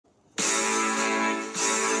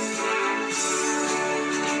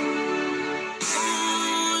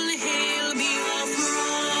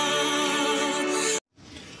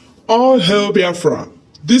All hail Biafra.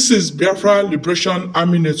 This is Biafra Liberation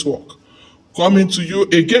Army Network coming to you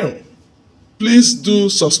again. Please do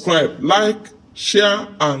subscribe, like, share,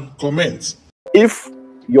 and comment. If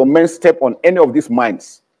your men step on any of these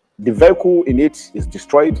mines, the vehicle in it is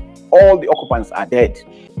destroyed, all the occupants are dead.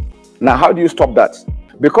 Now, how do you stop that?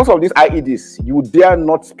 Because of these IEDs, you dare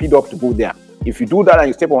not speed up to go there. If you do that and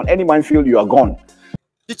you step on any minefield, you are gone.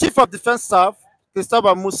 The Chief of Defense Staff,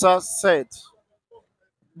 Musa, said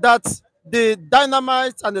that the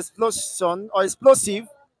dynamite and explosion or explosive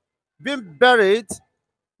being buried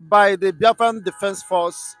by the Biafran Defense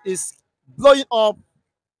Force is blowing up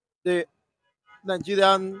the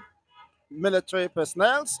Nigerian military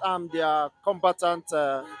personnel and their combatant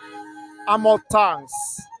armored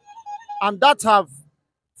tanks, and that have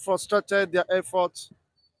frustrated their efforts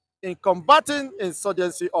in combating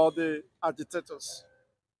insurgency or the agitators.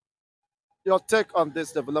 Your take on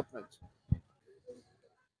this development?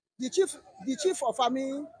 The chief of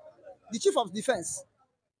army, the chief of defense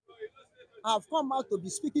have come out to be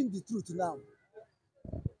speaking the truth now.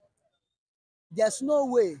 There's no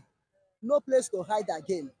way, no place to hide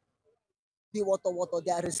again the water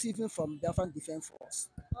they are receiving from the Biafran Defense Force.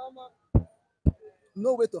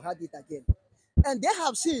 No way to hide it again. And they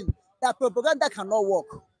have seen that propaganda cannot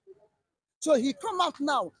work. So he come out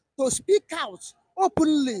now to speak out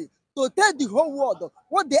openly to tell the whole world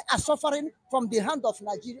what they are suffering from the hand of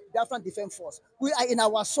Nigeria Biafran Defense Force. We are in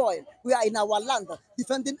our soil, we are in our land,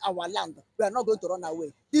 defending our land. We are not going to run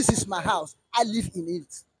away. This is my house. I live in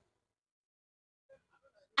it.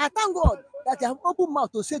 I thank God that they have opened mouth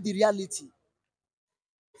to say the reality.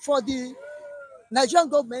 For the Nigerian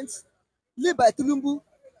government, led by Tulumbu,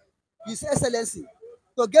 His Excellency,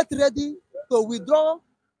 to get ready to withdraw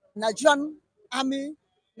Nigerian army,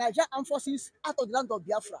 Nigerian armed forces out of the land of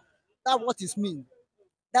Biafra. That's what it means.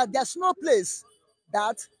 That there's no place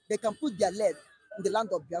that they can put their leg in the land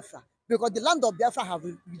of Biafra, because the land of Biafra have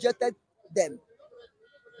rejected them.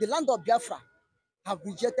 The land of Biafra have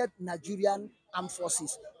rejected Nigerian armed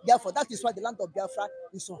forces. Therefore, that is why the land of Biafra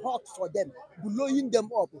is so hot for them, blowing them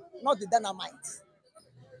up, not the dynamite.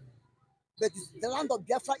 But the land of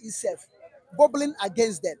Biafra itself bubbling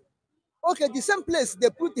against them. Okay, the same place they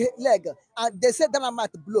put the leg and they said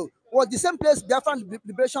dynamite blow, or the same place Biafran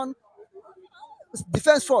Liberation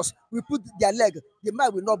Defense Force will put their leg, the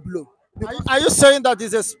mine will not blow. Are you saying that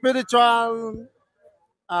is a spiritual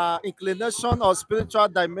inclination or spiritual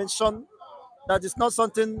dimension that is not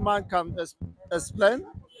something man can explain?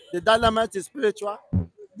 The dynamite is spiritual?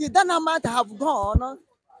 The dynamite have gone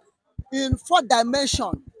in 4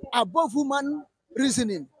 dimensions above human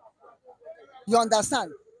reasoning. You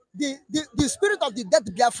understand? The spirit of the dead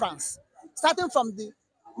Biafrans, starting from the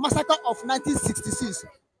massacre of 1966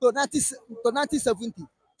 to 1970,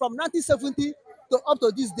 from 1970 to up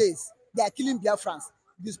to these days, they are killing Biafrans.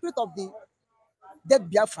 The spirit of the dead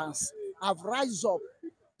Biafrans have rise up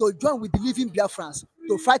to join with the living Biafrans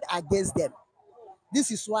to fight against them. This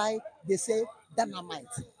is why they say dynamite,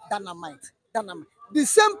 dynamite, dynamite. The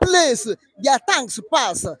same place their tanks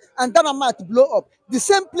pass and dynamite blow up. The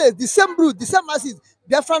same place, the same route, the same acid,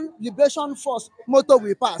 Biafran Liberation Force motor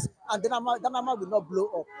will pass and dynamite will not blow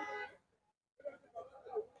up.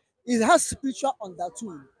 It has spiritual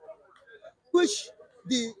undertone, which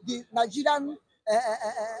the Nigerian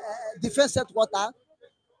defense headquarters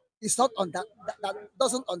is not that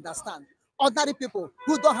doesn't understand. Ordinary people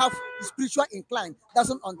who don't have spiritual incline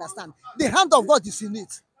doesn't understand. The hand of God is in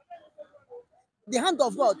it. The hand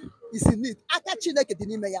of God is in it.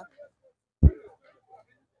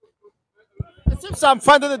 It seems I'm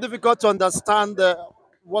finding it difficult to understand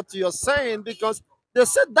what you're saying, because they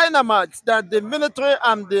said dynamite, that the military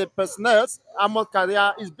and the personnel armored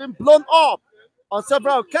carrier is being blown up on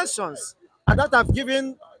several occasions, and that have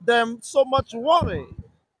given them so much worry.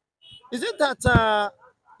 Is it that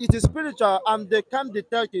it is spiritual and they can't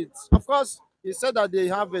detect it? Of course, he said that they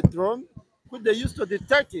have a drone which they use to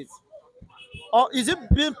detect it. Or is it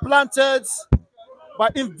being planted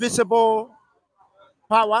by invisible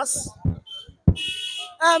powers?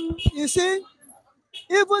 You see,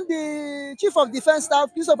 even the chief of defense staff,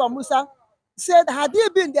 Musa, said had they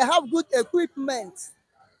been, they have good equipment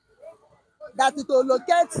that to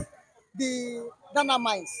locate the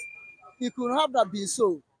dynamites, it could have not been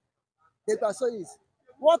so. They can say it.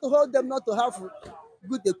 What hold them not to have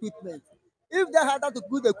good equipment? If they had that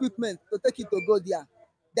good equipment to take it to go there,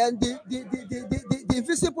 then the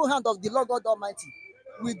invisible hand of the Lord God Almighty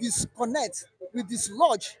will disconnect, will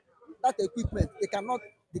dislodge that equipment. They cannot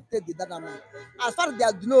dictate the dynamite. As far as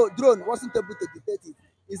their drone wasn't able to dictate it,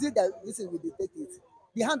 is it that this will dictate it?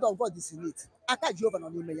 The hand of God is in it. Aka Jehovah no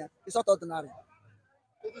nime ya. It's not ordinary.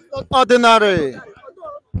 Not ordinary.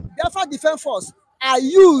 Biafra Defense Force are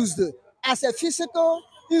used as a physical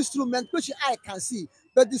instrument which I can see,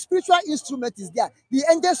 but the spiritual instrument is there. The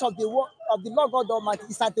angels of the work of the Lord God Almighty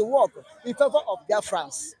is at the work in favor of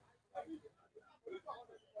Biafrans.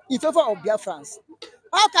 In favor of Biafrans.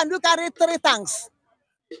 How can you carry 3 tanks,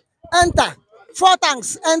 enter, 4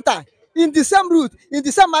 tanks, enter, in the same route, in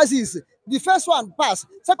the same axis? The first one pass,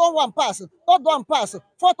 second one pass, third one pass,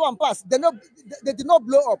 fourth one pass. They did not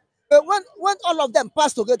blow up. But when all of them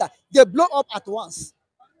pass together, they blow up at once.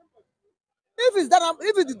 If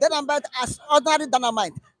it is dynamite as ordinary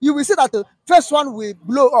dynamite, you will see that the first one will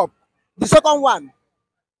blow up, the second one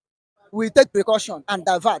will take precaution and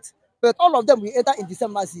divert. But all of them will enter in the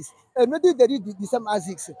same axis. And maybe they read the same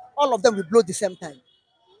axis, all of them will blow the same time.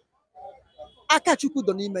 Aka Chukwu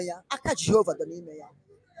dọ n'ime ya, aka Jehovah dọ n'ime ya.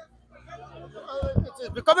 It is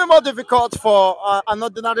becoming more difficult for an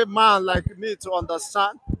ordinary man like me to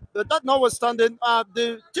understand. But that notwithstanding,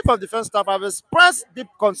 the Chief of Defense Staff have expressed deep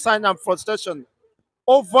concern and frustration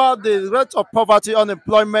over the rate of poverty,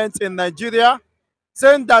 unemployment in Nigeria,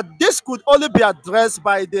 saying that this could only be addressed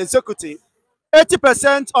by the executive.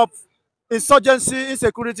 80% of insurgency,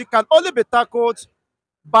 insecurity can only be tackled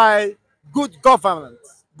by good governance,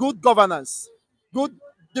 good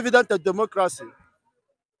dividend to democracy,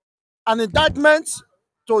 an indictment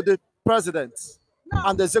to the president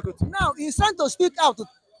and the executive. Now he's trying to speak out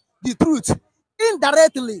the truth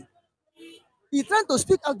indirectly. He's trying to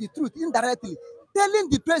speak out the truth indirectly, telling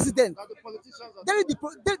the president, telling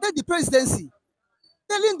the presidency,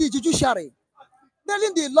 telling the judiciary,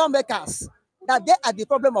 telling the lawmakers that they are the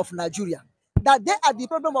problem of Nigeria, that they are the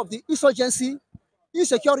problem of the insurgency,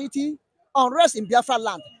 insecurity, unrest in Biafra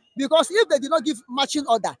land. Because if they did not give marching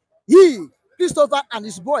order, he, Christopher, and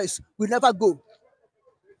his boys will never go.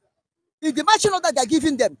 If the marching order they are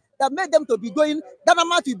giving them that made them to be going,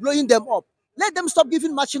 Dynamite will blowing them up. Let them stop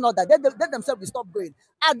giving marching order. Let themselves will stop going.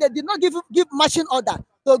 And they did not give marching order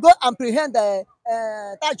to go apprehend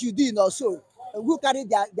Tajuddin also, who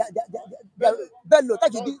carried their bello,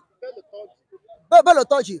 Tajuddin, bello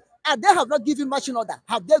Toji. And they have not given marching order.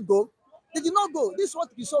 Have they go? They did not go. This is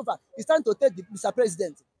what Christopher is trying to tell the Mr.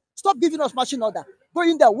 President. Stop giving us marching order. Go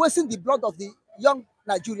in there, wasting the blood of the young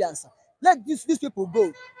Nigerians. Let these people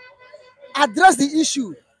go. Address the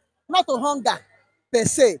issue, not of hunger per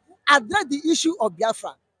se. Address the issue of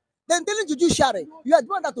Biafra. Then telling judiciary, you are the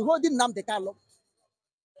one that holding Nnamdi Kanu.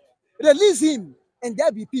 Release him, and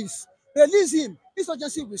there be peace. Release him,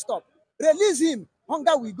 insurgency will stop. Release him,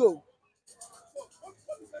 hunger will go.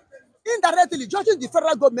 Indirectly judging the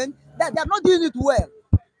federal government that they are not doing it well.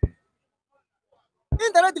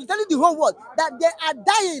 Indirectly telling the whole world that they are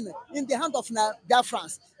dying in the hand of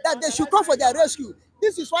Biafrans, that they should come for their rescue.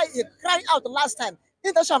 This is why he cried out last time.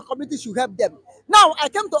 International community should help them. Now I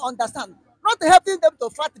came to understand, not helping them to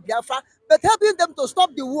fight Biafra, but helping them to stop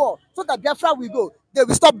the war so that Biafra will go. They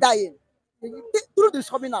will stop dying. Truth is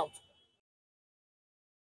coming out.